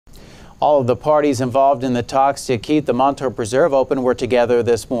All of the parties involved in the talks to keep the Montour Preserve open were together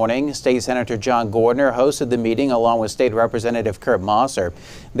this morning. State Senator John Gordner hosted the meeting along with State Representative Kurt Mosser.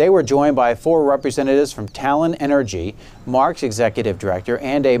 They were joined by 4 representatives from Talon Energy, Mark's executive director,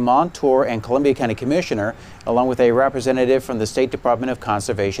 and a Montour and Columbia County commissioner, along with a representative from the State Department of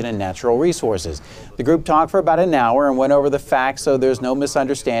Conservation and Natural Resources. The group talked for about an hour and went over the facts so there's no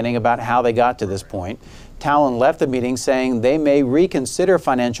misunderstanding about how they got to this point. Talon left the meeting saying they may reconsider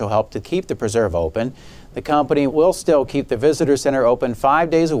financial help to keep the preserve open. The company will still keep the visitor center open 5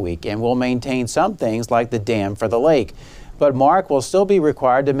 days a week and will maintain some things like the dam for the lake. But Mark will still be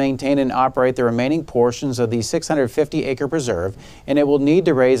required to maintain and operate the remaining portions of the 650-acre preserve, and it will need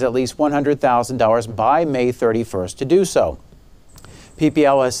to raise at least $100,000 by May 31st to do so.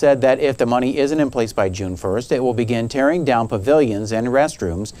 PPL has said that if the money isn't in place by June 1st, it will begin tearing down pavilions and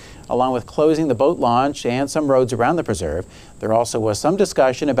restrooms, along with closing the boat launch and some roads around the preserve. There also was some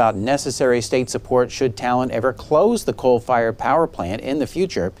discussion about necessary state support should Talon ever close the coal-fired power plant in the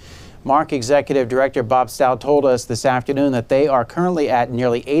future. Mark Executive Director Bob Stout told us this afternoon that they are currently at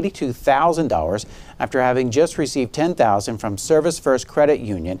nearly $82,000 after having just received $10,000 from Service First Credit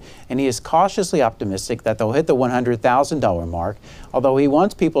Union, and he is cautiously optimistic that they'll hit the $100,000 mark, although he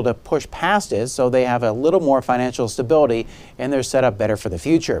wants people to push past it so they have a little more financial stability and they're set up better for the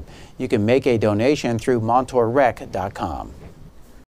future. You can make a donation through montourrec.com.